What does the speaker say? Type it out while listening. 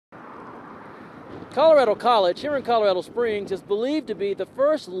Colorado College here in Colorado Springs is believed to be the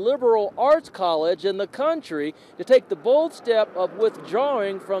first liberal arts college in the country to take the bold step of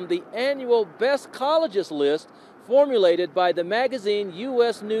withdrawing from the annual Best Colleges list formulated by the magazine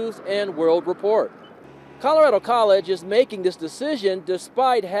U.S. News and World Report. Colorado College is making this decision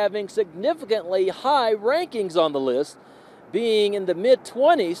despite having significantly high rankings on the list, being in the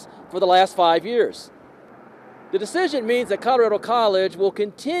mid-20s for the last 5 years. The decision means that Colorado College will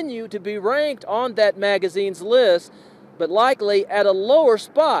continue to be ranked on that magazine's list, but likely at a lower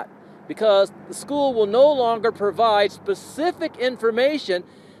spot because the school will no longer provide specific information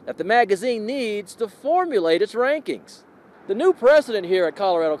that the magazine needs to formulate its rankings. The new president here at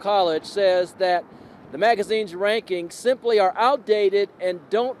Colorado College says that the magazine's rankings simply are outdated and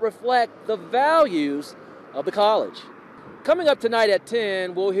don't reflect the values of the college. Coming up tonight at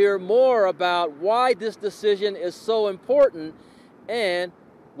 10, we'll hear more about why this decision is so important and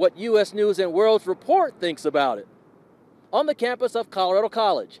what U.S. News and World Report thinks about it. On the campus of Colorado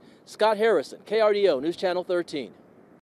College, Scott Harrison, KRDO News Channel 13.